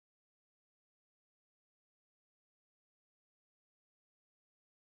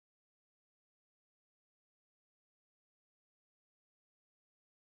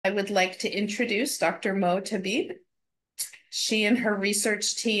I would like to introduce Dr. Mo Tabib. She and her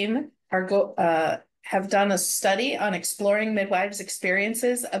research team have done a study on exploring midwives'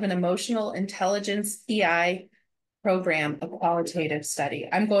 experiences of an emotional intelligence EI program, a qualitative study.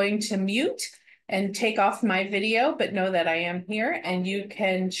 I'm going to mute and take off my video, but know that I am here and you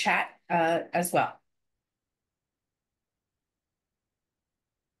can chat as well.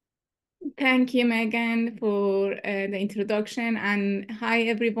 Thank you, Megan, for the introduction. And hi,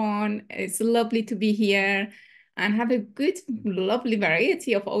 everyone. It's lovely to be here and have a good, lovely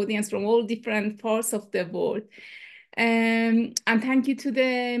variety of audience from all different parts of the world. And thank you to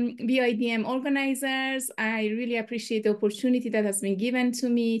the BIDM organizers. I really appreciate the opportunity that has been given to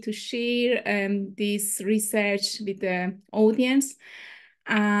me to share this research with the audience.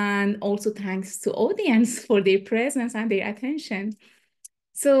 And also thanks to audience for their presence and their attention.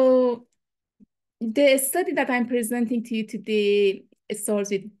 So the study that I'm presenting to you today starts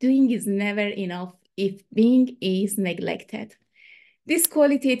with doing is never enough if being is neglected. This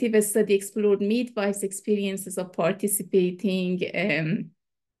qualitative study explored midwives' experiences of participating in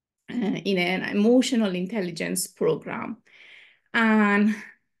an emotional intelligence program. And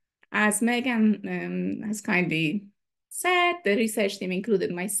as Megan has kindly said, the research team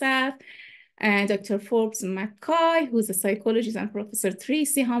included myself, and Dr. Forbes McCoy, who's a psychologist, and Professor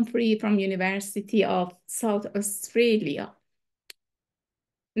Tracy Humphrey from University of South Australia.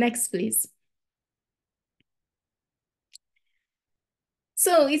 Next, please.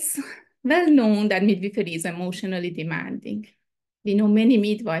 So it's well known that midwifery is emotionally demanding. We know many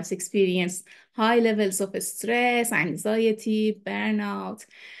midwives experience high levels of stress, anxiety, burnout,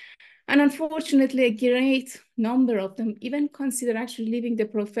 and unfortunately, a great number of them even consider actually leaving the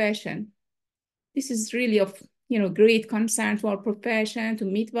profession. This is really of great concern to our profession, to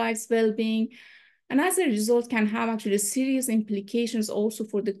midwives' well-being, and as a result can have actually serious implications also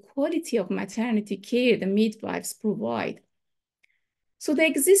for the quality of maternity care the midwives provide. So the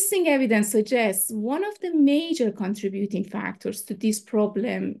existing evidence suggests one of the major contributing factors to this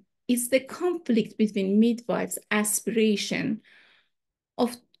problem is the conflict between midwives' aspiration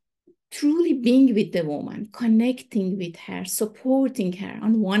of truly being with the woman, connecting with her, supporting her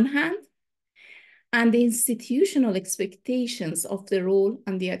on one hand, and the institutional expectations of the role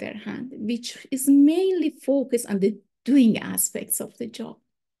on the other hand, which is mainly focused on the doing aspects of the job.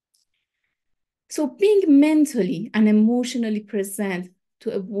 So being mentally and emotionally present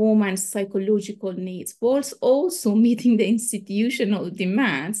to a woman's psychological needs, whilst also meeting the institutional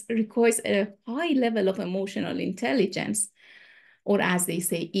demands, requires a high level of emotional intelligence, or as they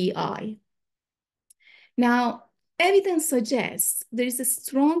say, EI. Now, evidence suggests there is a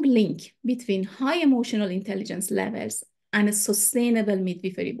strong link between high emotional intelligence levels and a sustainable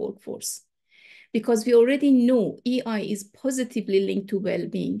midwifery workforce, because we already know EI is positively linked to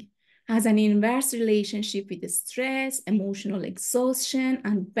well-being, has an inverse relationship with stress, emotional exhaustion,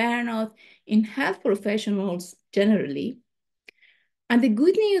 and burnout in health professionals generally. And the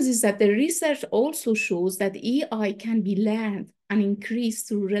good news is that the research also shows that EI can be learned and increased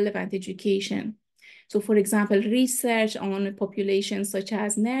through relevant education. So for example, research on populations such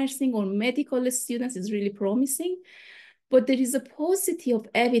as nursing or medical students is really promising, but there is a paucity of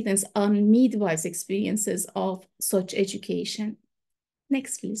evidence on midwives' experiences of such education.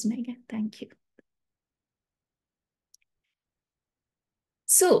 Next, please, Megan. Thank you.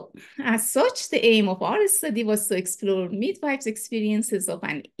 So, as such, the aim of our study was to explore midwives' experiences of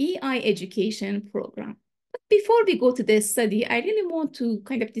an EI education program. But before we go to this study, I really want to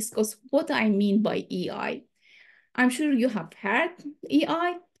kind of discuss what I mean by EI. I'm sure you have heard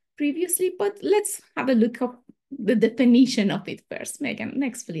EI previously, but let's have a look at the definition of it first. Megan,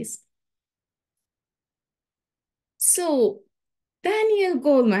 next, please. So Daniel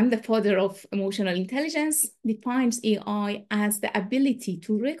Goleman, the father of emotional intelligence, defines EI as the ability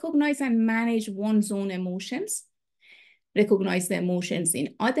to recognize and manage one's own emotions, recognize the emotions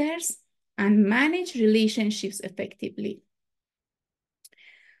in others, and manage relationships effectively.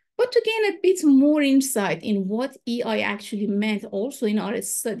 But to gain a bit more insight in what EI actually meant also in our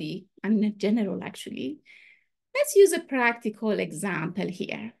study, and in general actually, let's use a practical example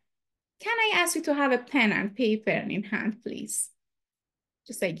here. Can I ask you to have a pen and paper in hand, please?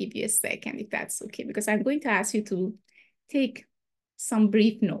 Just I give you a second if that's okay, because I'm going to ask you to take some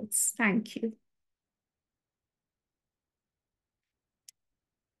brief notes. Thank you.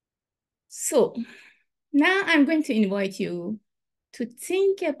 So now I'm going to invite you to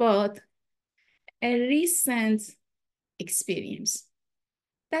think about a recent experience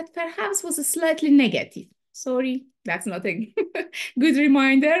that perhaps was slightly negative Sorry, that's not a good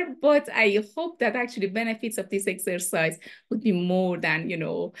reminder, but I hope that actually benefits of this exercise would be more than,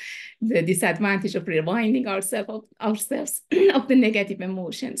 the disadvantage of reminding ourselves of the negative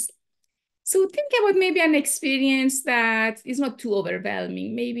emotions. So think about maybe an experience that is not too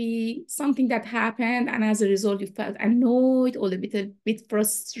overwhelming, maybe something that happened and as a result you felt annoyed or a bit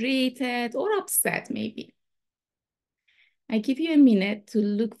frustrated or upset maybe. I give you a minute to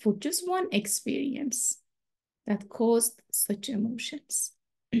look for just one experience that caused such emotions.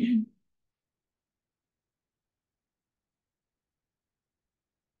 Can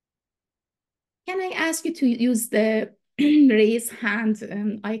I ask you to use the raise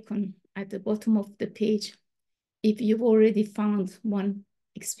hand icon at the bottom of the page if you've already found one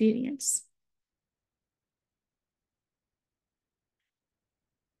experience?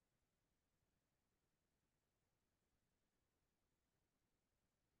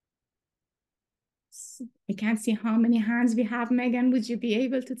 I can't see how many hands we have. Megan, would you be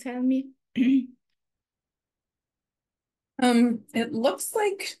able to tell me? It looks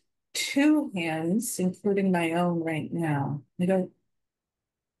like two hands, including my own right now. I don't.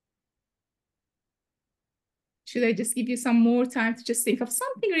 Should I just give you some more time to just think of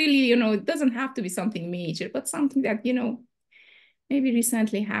something really, it doesn't have to be something major, but something that, maybe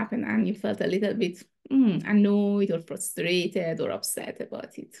recently happened and you felt a little bit annoyed or frustrated or upset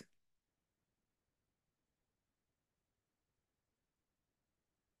about it.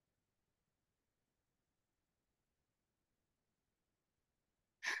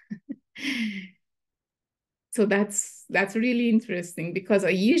 So that's really interesting because I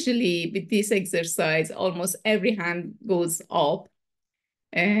usually with this exercise, almost every hand goes up.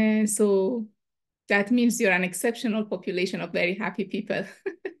 And so that means you're an exceptional population of very happy people.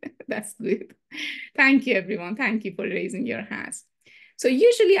 That's good. Thank you, everyone. Thank you for raising your hands. So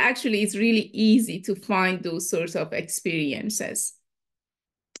usually, actually, it's really easy to find those sorts of experiences.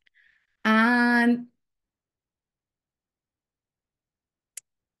 And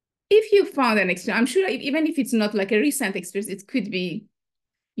if you found an experience, I'm sure even if it's not like a recent experience, it could be,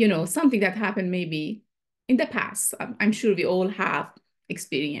 something that happened maybe in the past. I'm sure we all have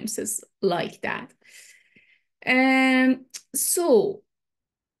experiences like that. And so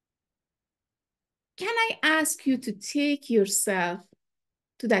can I ask you to take yourself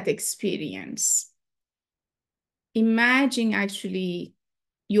to that experience? Imagine actually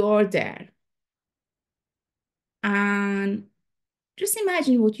you're there and just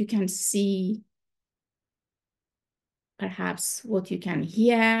imagine what you can see, perhaps what you can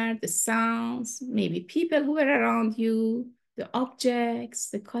hear, the sounds, maybe people who are around you, the objects,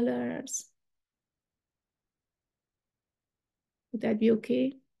 the colors. Would that be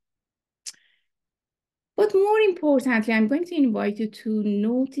okay? But more importantly, I'm going to invite you to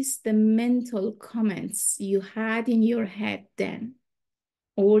notice the mental comments you had in your head then,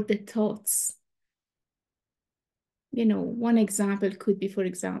 or the thoughts. One example could be, for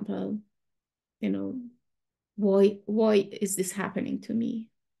example, why is this happening to me?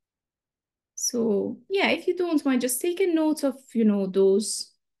 So yeah, if you don't mind, just take a note of,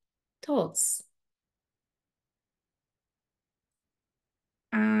 those thoughts.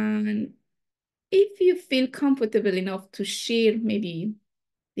 And if you feel comfortable enough to share maybe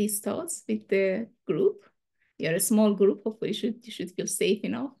these thoughts with the group, you're a small group, hopefully you should feel safe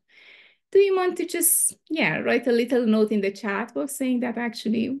enough. Do you want to just, write a little note in the chat box saying that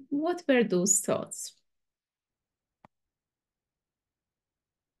actually, what were those thoughts?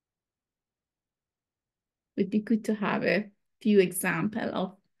 Would be good to have a few examples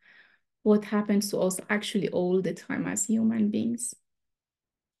of what happens to us actually all the time as human beings.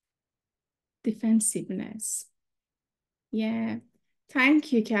 Defensiveness. Yeah.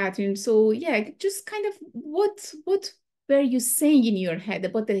 Thank you, Catherine. So yeah, just kind of what were you saying in your head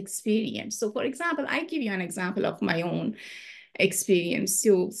about the experience? So for example, I give you an example of my own experience.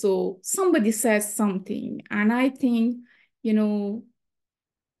 So somebody says something and I think,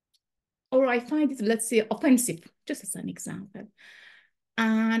 or I find it, let's say, offensive, just as an example.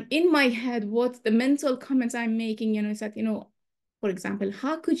 And in my head, what the mental comments I'm making, is that, for example,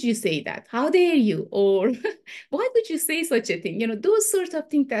 how could you say that? How dare you? Or why would you say such a thing? Those sorts of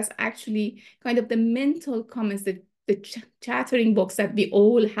things that's actually kind of the mental comments, the chattering box that we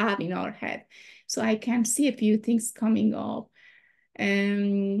all have in our head. So I can see a few things coming up.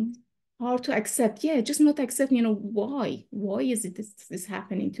 Hard to accept. Yeah, just not accept, why? Why is it this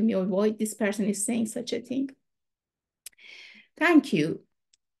happening to me? Or why this person is saying such a thing? Thank you.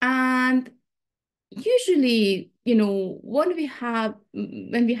 And usually, when we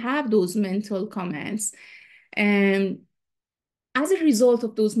have those mental comments, as a result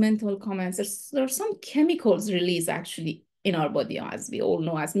of those mental comments, there are some chemicals released actually in our body, as we all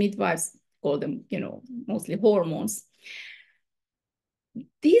know, as midwives call them, mostly hormones.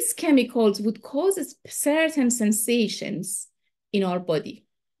 These chemicals would cause certain sensations in our body.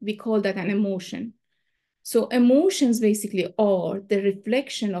 We call that an emotion. So emotions basically are the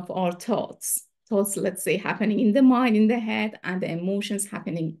reflection of our thoughts. Thoughts, let's say, happening in the mind, in the head, and the emotions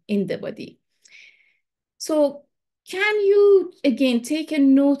happening in the body. So can you, again, take a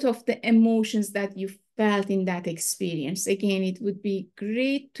note of the emotions that you felt in that experience? Again, it would be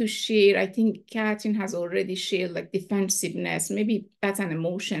great to share. I think Catherine has already shared like defensiveness. Maybe that's an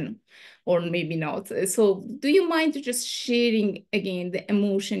emotion or maybe not. So do you mind just sharing again the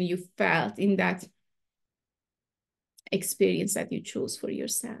emotion you felt in that experience that you chose for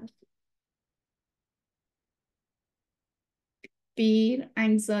yourself? Fear,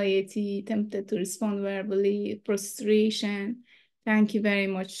 anxiety, tempted to respond verbally, frustration. Thank you very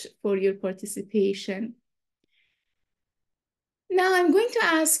much for your participation. Now I'm going to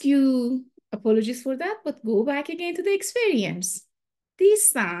ask you, apologies for that, but go back again to the experience.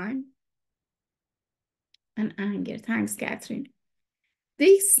 This time, and anger. Thanks, Catherine.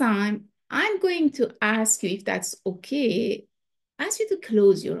 This time, I'm going to ask you, if that's okay, ask you to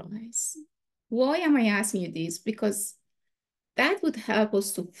close your eyes. Why am I asking you this? Because that would help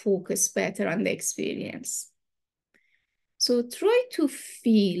us to focus better on the experience. So try to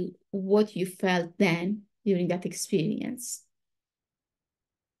feel what you felt then during that experience.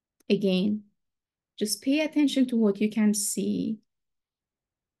 Again, just pay attention to what you can see.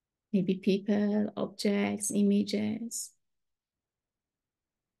 Maybe people, objects, images.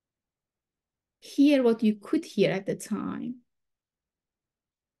 Hear what you could hear at the time.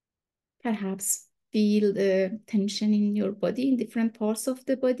 Perhaps feel the tension in your body, in different parts of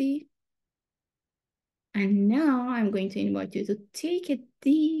the body. And now I'm going to invite you to take a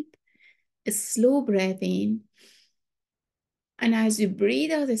deep, slow breath in. And as you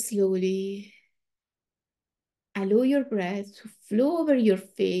breathe out slowly, allow your breath to flow over your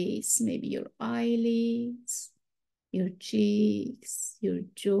face, maybe your eyelids, your cheeks, your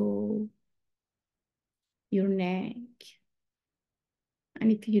jaw, your neck.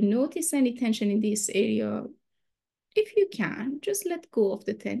 And if you notice any tension in this area, if you can, just let go of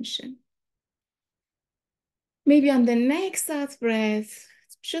the tension. Maybe on the next out breath,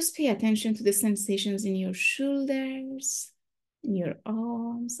 just pay attention to the sensations in your shoulders, in your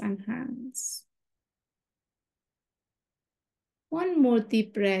arms and hands. One more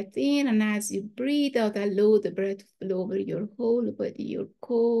deep breath in, and as you breathe out, allow the breath to flow over your whole body, your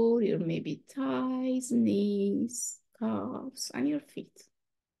core, your maybe thighs, knees, calves, and your feet.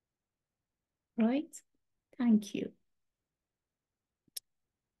 Right? Thank you.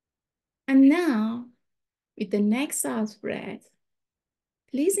 And now, with the next out breath,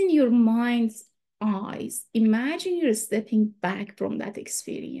 please in your mind's eyes, imagine you're stepping back from that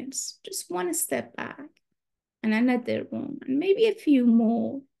experience. Just one step back, and another one, and maybe a few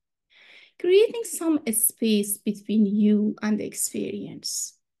more. Creating some space between you and the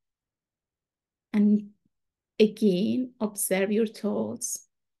experience. And again, observe your thoughts,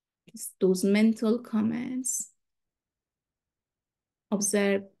 those mental comments.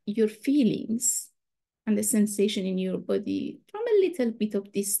 Observe your feelings and the sensation in your body from a little bit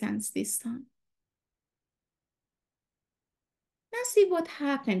of distance this time. Now see what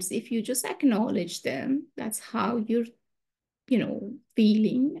happens if you just acknowledge them. That's how you're,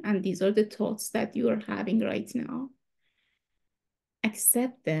 feeling, and these are the thoughts that you are having right now.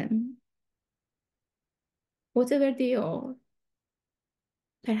 Accept them, whatever they are.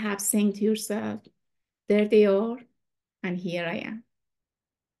 Perhaps saying to yourself, there they are, and here I am.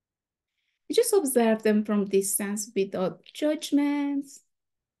 You just observe them from distance without judgments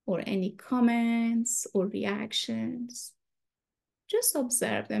or any comments or reactions. Just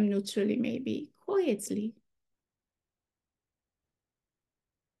observe them neutrally, maybe quietly.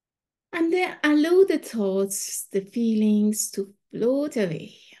 And then allow the thoughts, the feelings to float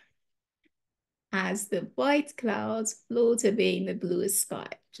away as the white clouds float away in the blue sky.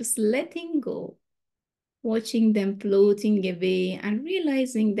 Just letting go, watching them floating away and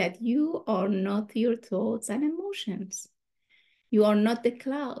realizing that you are not your thoughts and emotions. You are not the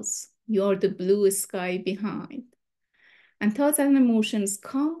clouds. You are the blue sky behind. And thoughts and emotions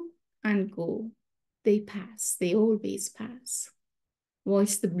come and go. They pass. They always pass.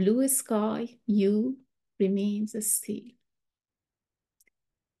 Whilst the blue sky, you remains still.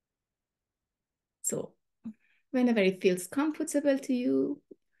 So whenever it feels comfortable to you,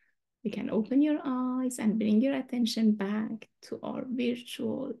 you can open your eyes and bring your attention back to our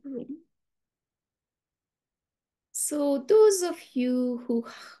virtual room. So those of you who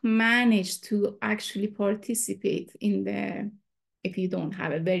manage to actually participate in if you don't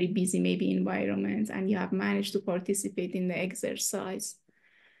have a very busy maybe environment and you have managed to participate in the exercise,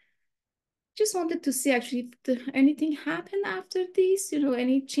 just wanted to see actually if anything happened after this,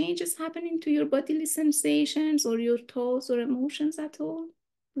 any changes happening to your bodily sensations or your thoughts or emotions at all.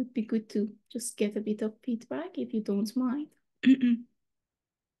 Would be good to just get a bit of feedback if you don't mind.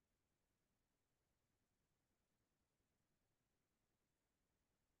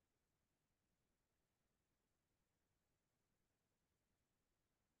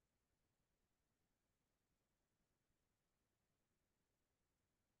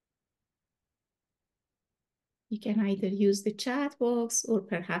 You can either use the chat box or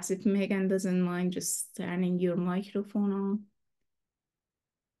perhaps if Megan doesn't mind, just turning your microphone on.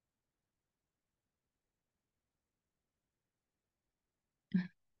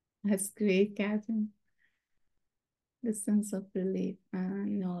 That's great, Catherine. The sense of relief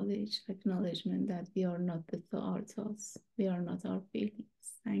and knowledge, acknowledgement that we are not our thoughts, we are not our feelings.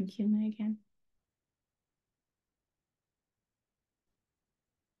 Thank you, Megan.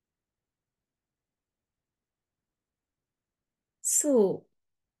 So,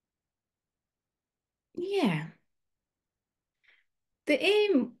 yeah, the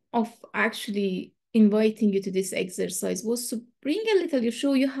aim of actually inviting you to this exercise was to bring a little,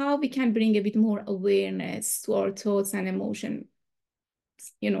 show you how we can bring a bit more awareness to our thoughts and emotions,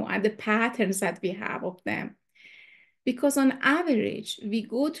 and the patterns that we have of them. Because on average, we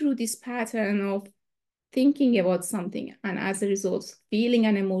go through this pattern of thinking about something and as a result, feeling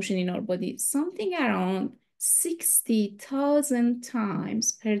an emotion in our body, something around 60,000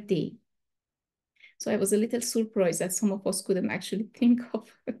 times per day. So I was a little surprised that some of us couldn't actually think of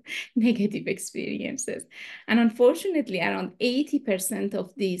negative experiences. And unfortunately, around 80%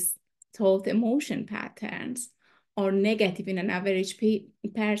 of these thought emotion patterns are negative in an average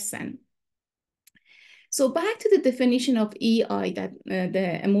person. So back to the definition of EI, that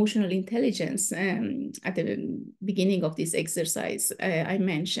the emotional intelligence at the beginning of this exercise I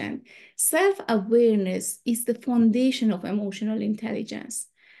mentioned, self-awareness is the foundation of emotional intelligence.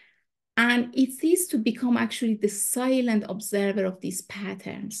 And it is to become actually the silent observer of these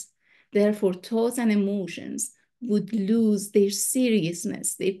patterns. Therefore, thoughts and emotions would lose their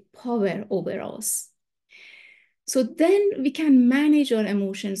seriousness, their power over us. So then we can manage our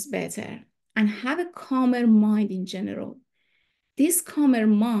emotions better and have a calmer mind in general. This calmer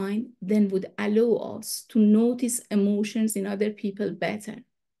mind then would allow us to notice emotions in other people better.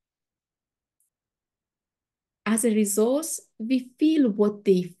 As a result, we feel what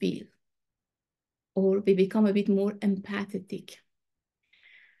they feel, or we become a bit more empathetic.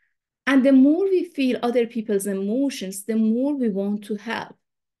 And the more we feel other people's emotions, the more we want to help.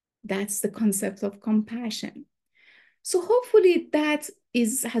 That's the concept of compassion. So hopefully that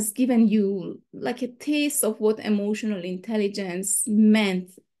has given you like a taste of what emotional intelligence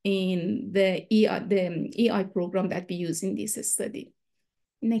meant in the EI program that we use in this study.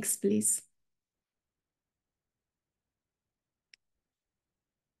 Next, please.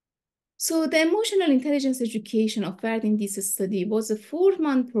 So the emotional intelligence education offered in this study was a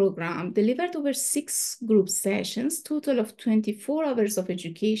 4-month program delivered over 6 group sessions, total of 24 hours of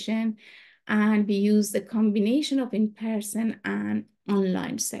education, and we used a combination of in-person and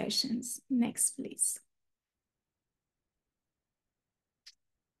online sessions. Next, please.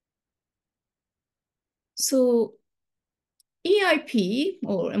 So EIP,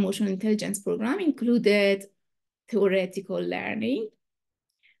 or Emotional Intelligence Program, included theoretical learning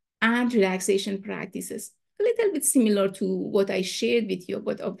and relaxation practices. A little bit similar to what I shared with you,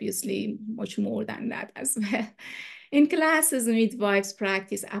 but obviously much more than that as well. In classes, midwives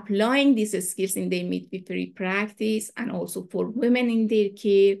practice applying these skills in their midwifery practice and also for women in their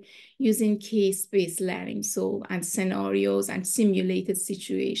care using case-based learning, and scenarios and simulated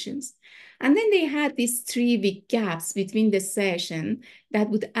situations. And then they had these 3-week gaps between the session that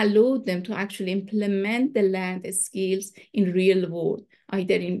would allow them to actually implement the learned skills in real world,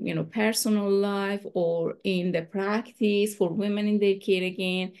 either in personal life or in the practice for women in their care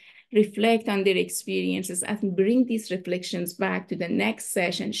again, reflect on their experiences and bring these reflections back to the next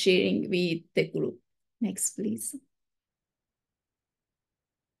session, sharing with the group. Next, please.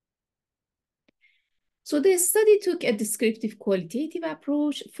 So the study took a descriptive qualitative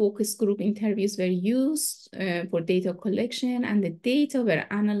approach. Focus group interviews were used for data collection, and the data were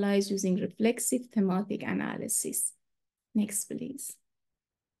analyzed using reflexive thematic analysis. Next, please.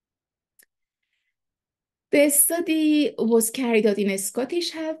 The study was carried out in a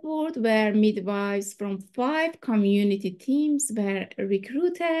Scottish health board where midwives from 5 community teams were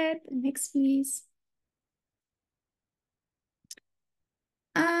recruited. Next, please.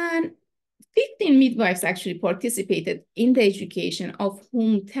 15 midwives actually participated in the education, of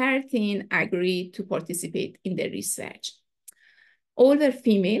whom 13 agreed to participate in the research. All were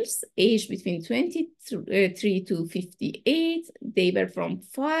females, aged between 23 to 58. They were from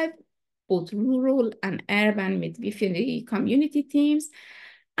 5, both rural and urban midwifery community teams,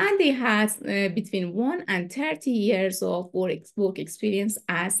 and they had between 1 and 30 years of work experience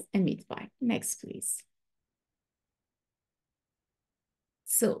as a midwife. Next, please.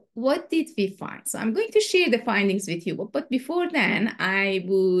 So what did we find? So I'm going to share the findings with you, but before then, I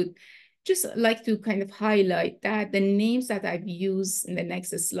would just like to kind of highlight that the names that I've used in the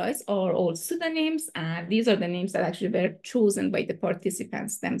next slides are all pseudonyms, and these are the names that actually were chosen by the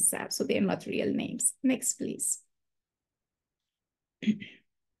participants themselves, so they're not real names. Next, please.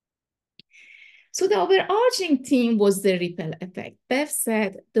 So the overarching theme was the ripple effect. Bev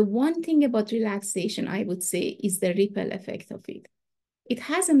said, the one thing about relaxation, I would say, is the ripple effect of it. It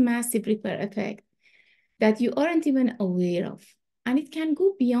has a massive ripple effect that you aren't even aware of, and it can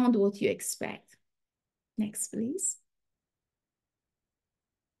go beyond what you expect. Next, please.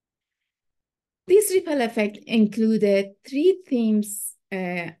 This ripple effect included 3 themes,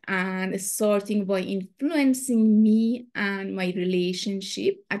 and starting by influencing me and my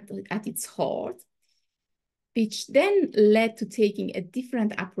relationship at its heart, which then led to taking a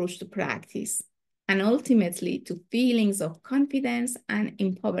different approach to practice, and ultimately to feelings of confidence and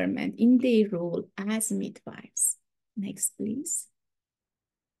empowerment in their role as midwives. Next, please.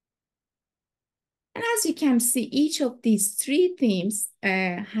 And as you can see, each of these 3 themes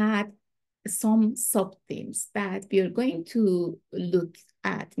had some sub-themes that we are going to look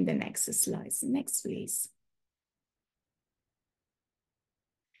at in the next slides. Next, please.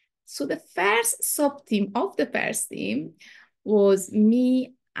 So the first sub-theme of the first theme was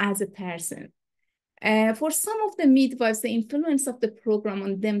me as a person. For some of the midwives, the influence of the program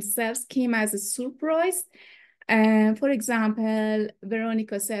on themselves came as a surprise. For example,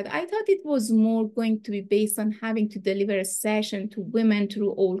 Veronica said, I thought it was more going to be based on having to deliver a session to women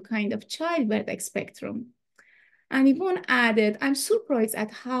through all kinds of childbirth spectrum. And Yvonne added, I'm surprised at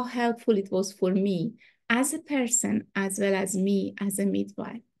how helpful it was for me as a person, as well as me as a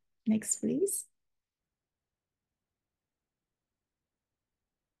midwife. Next, please.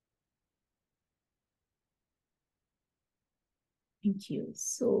 Thank you.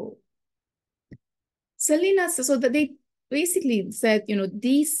 So Selena, so that they basically said, you know,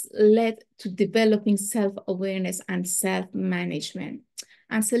 this led to developing self-awareness and self-management.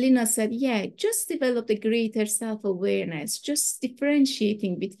 And Selena said, yeah, just develop the greater self-awareness, just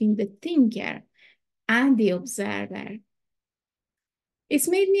differentiating between the thinker and the observer. It's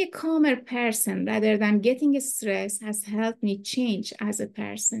made me a calmer person rather than getting stressed, has helped me change as a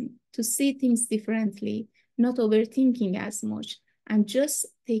person, to see things differently, not overthinking as much, and just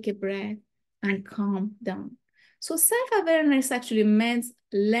take a breath and calm down. So self-awareness actually meant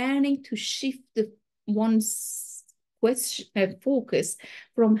learning to shift one's focus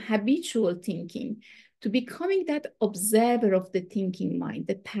from habitual thinking to becoming that observer of the thinking mind,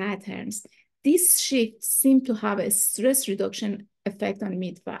 the patterns. This shift seemed to have a stress reduction effect on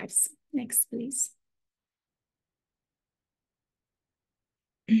midwives. Next, please.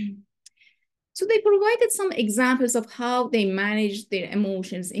 So they provided some examples of how they manage their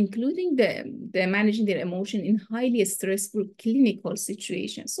emotions, including the managing their emotion in highly stressful clinical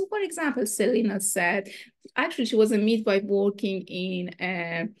situations. So for example, Selena said, actually she was a midwife working in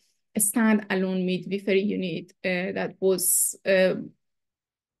a standalone midwifery unit that was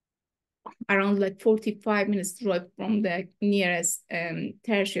around like 45 minutes drive from the nearest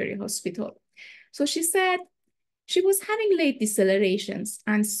tertiary hospital. So she said she was having late decelerations.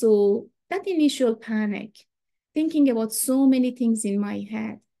 And so that initial panic, thinking about so many things in my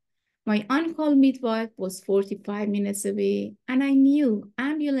head. My on-call midwife was 45 minutes away, and I knew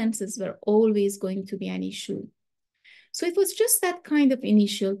ambulances were always going to be an issue. So it was just that kind of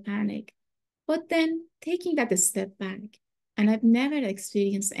initial panic. But then taking that a step back, and I've never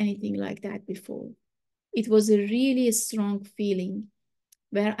experienced anything like that before. It was a really strong feeling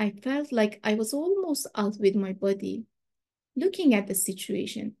where I felt like I was almost out with my body, looking at the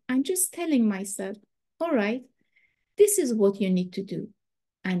situation and just telling myself, all right, this is what you need to do.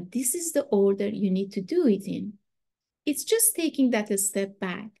 And this is the order you need to do it in. It's just taking that a step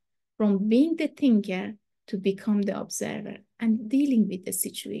back from being the thinker to become the observer and dealing with the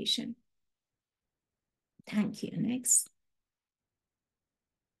situation. Thank you. Next.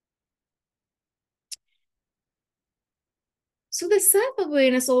 So the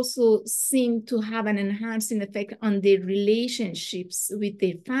self-awareness also seemed to have an enhancing effect on their relationships with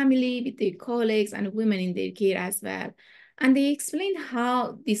their family, with their colleagues, and women in their care as well. And they explained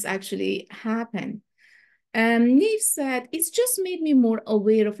how this actually happened. Neve said, it's just made me more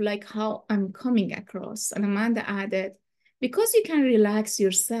aware of like how I'm coming across. And Amanda added, because you can relax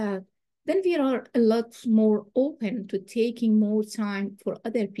yourself, then we are a lot more open to taking more time for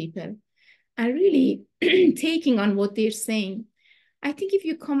other people and really taking on what they're saying. I think if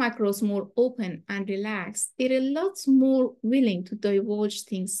you come across more open and relaxed, they're a lot more willing to divulge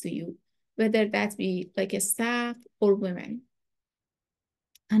things to you, whether that be like a staff or women.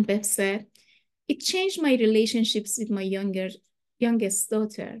 And Beth said, it changed my relationships with my youngest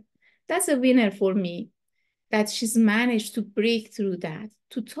daughter. That's a winner for me, that she's managed to break through that,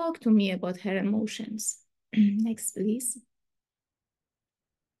 to talk to me about her emotions. Next, please.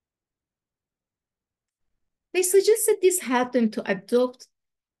 They suggested this helped them to adopt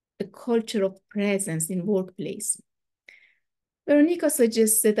a culture of presence in workplace. Veronica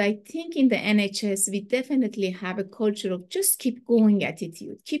suggested, I think in the NHS, we definitely have a culture of just keep going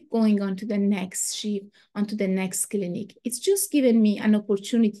attitude, keep going on to the next shift, onto the next clinic. It's just given me an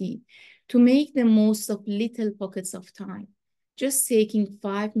opportunity to make the most of little pockets of time, just taking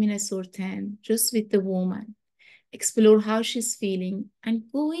 5 minutes or 10, just with the woman, explore how she's feeling and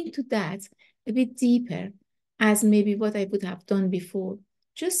go into that a bit deeper as maybe what I would have done before,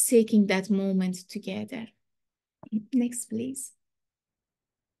 just taking that moment together. Next, please.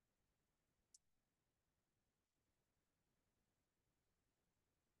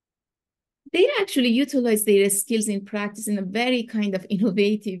 They actually utilize their skills in practice in a very kind of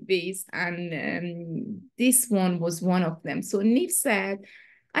innovative ways. And this one was one of them. So Neve said,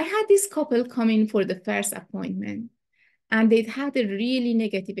 I had this couple come in for the first appointment and they'd had a really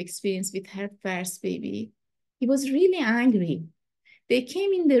negative experience with her first baby. He was really angry. They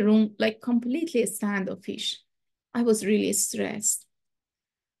came in the room like completely standoffish. I was really stressed.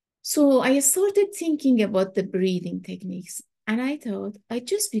 So I started thinking about the breathing techniques and I thought I'd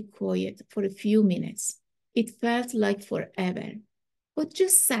just be quiet for a few minutes. It felt like forever, but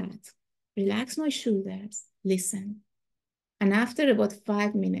just sat, relax my shoulders, listen. And after about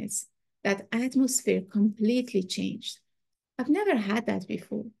 5 minutes, that atmosphere completely changed. I've never had that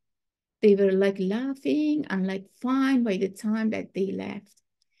before. They were like laughing and like fine by the time that they left.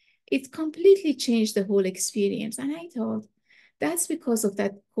 It completely changed the whole experience. And I thought, that's because of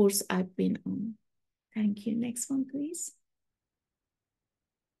that course I've been on. Thank you. Next one, please.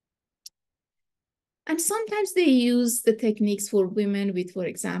 And sometimes they use the techniques for women with, for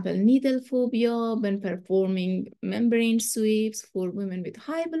example, needle phobia when performing membrane sweeps, for women with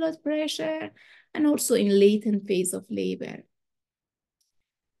high blood pressure, and also in latent phase of labor.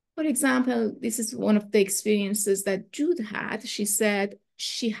 For example, this is one of the experiences that Jude had. She said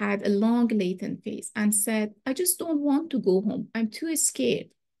she had a long latent phase and said, I just don't want to go home. I'm too scared.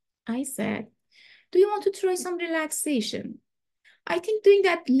 I said, do you want to try some relaxation? I think doing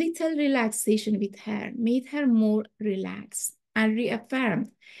that little relaxation with her made her more relaxed and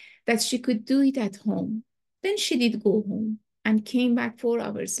reaffirmed that she could do it at home. Then she did go home and came back 4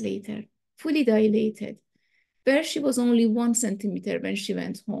 hours later, fully dilated, where she was only 1 centimeter when she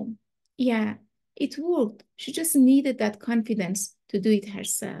went home. Yeah, it worked. She just needed that confidence to do it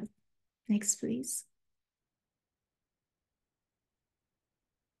herself. Next, please.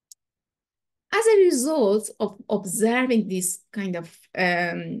 As a result of observing these kind of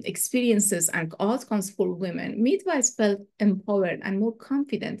experiences and outcomes for women, midwives felt empowered and more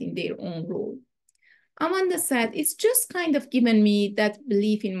confident in their own role. Amanda said, it's just kind of given me that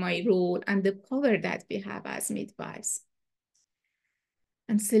belief in my role and the power that we have as midwives.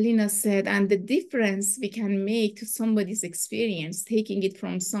 And Selena said, and the difference we can make to somebody's experience, taking it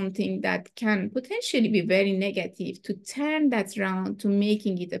from something that can potentially be very negative to turn that around to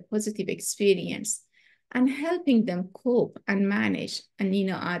making it a positive experience and helping them cope and manage. And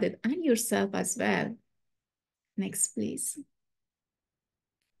Nina added, and yourself as well. Next, please.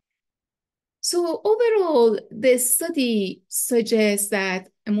 So overall, the study suggests that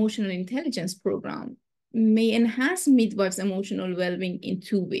emotional intelligence program may enhance midwives' emotional well-being in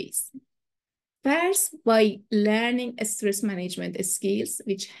 2 ways. First, by learning stress management skills,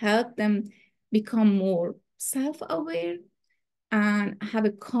 which help them become more self-aware and have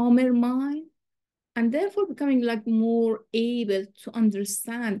a calmer mind, and therefore becoming like more able to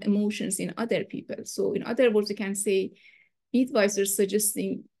understand emotions in other people. So in other words, you can say midwives are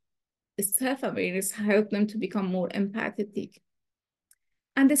suggesting self-awareness help them to become more empathetic.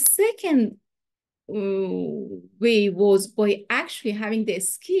 And the second way was by actually having the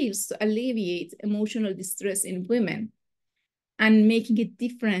skills to alleviate emotional distress in women. and making a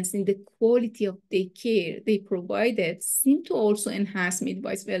difference in the quality of the care they provided seemed to also enhance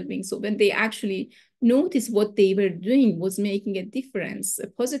midwives' well-being. So when they actually noticed what they were doing was making a difference, a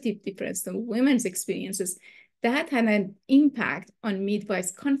positive difference to women's experiences, that had an impact on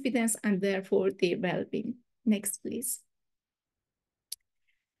midwives' confidence and therefore their well-being. Next, please.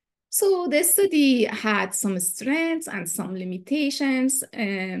 So the study had some strengths and some limitations.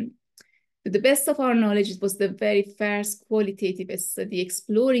 To the best of our knowledge, it was the very first qualitative study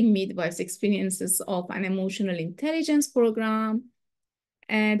exploring midwives' experiences of an emotional intelligence program.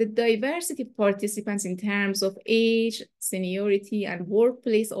 And the diversity of participants in terms of age, seniority, and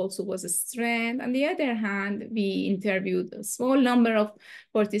workplace also was a strength. On the other hand, we interviewed a small number of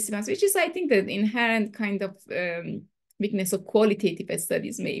participants, which is, I think, the inherent kind of weakness of qualitative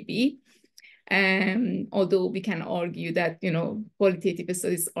studies, maybe. Although we can argue that, qualitative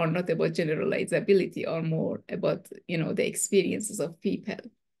studies are not about generalizability, or more about, the experiences of people.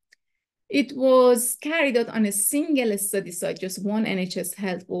 It was carried out on a single study site, just one NHS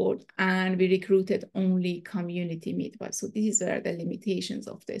health board, and we recruited only community midwives. So these were the limitations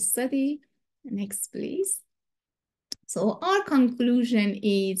of the study. Next, please. So our conclusion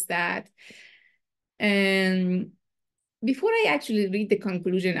is that, before I actually read the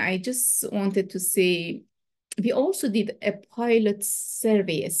conclusion, I just wanted to say, we also did a pilot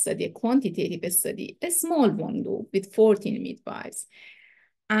survey study, a quantitative study, a small one though, with 14 midwives.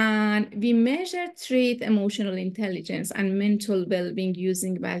 And we measured trait emotional intelligence and mental well-being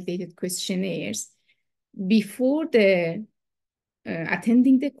using validated questionnaires before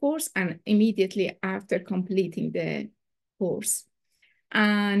attending the course and immediately after completing the course.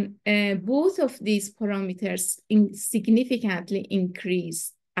 And both of these parameters significantly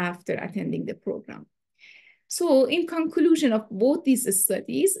increased after attending the program. So in conclusion of both these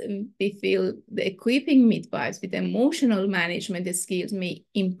studies, we feel the equipping midwives with emotional management skills may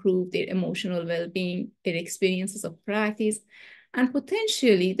improve their emotional well-being, their experiences of practice, and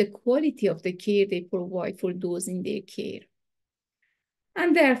potentially the quality of the care they provide for those in their care.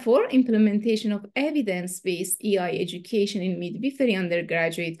 And therefore, implementation of evidence-based EI education in midwifery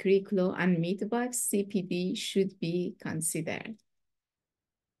undergraduate curricula and midwife CPD should be considered.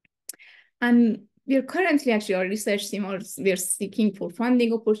 And we are currently, actually, our research team, we are seeking for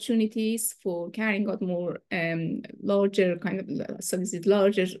funding opportunities for carrying out more larger kind of studies with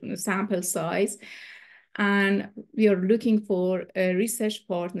larger sample size. And we are looking for research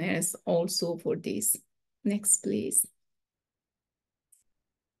partners also for this. Next, please.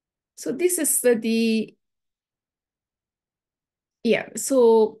 So this study,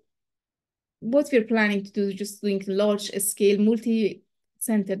 so what we're planning to do is just doing large-scale,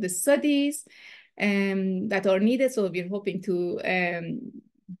 multi-centered studies that are needed. So we're hoping to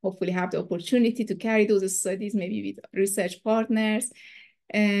hopefully have the opportunity to carry those studies, maybe with research partners,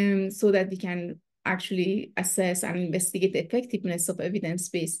 so that we can actually assess and investigate the effectiveness of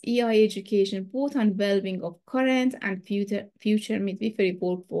evidence-based EI education, both on well-being of current and future midwifery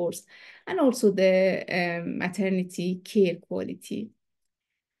workforce, and also the maternity care quality.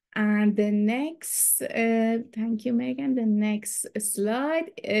 And the next, thank you, Megan. The next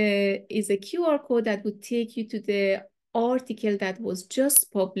slide is a QR code that would take you to the article that was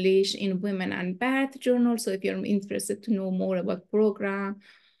just published in Women and Birth Journal. So if you're interested to know more about the program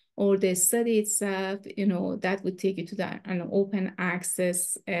or the study itself, that would take you to that an open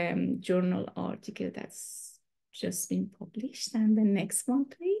access journal article that's just been published. And the next one,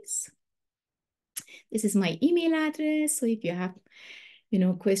 please. This is my email address. So if you have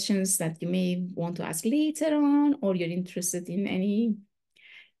questions that you may want to ask later on, or you're interested in any,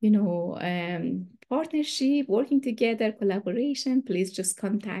 partnership, working together, collaboration, please just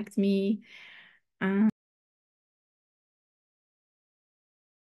contact me.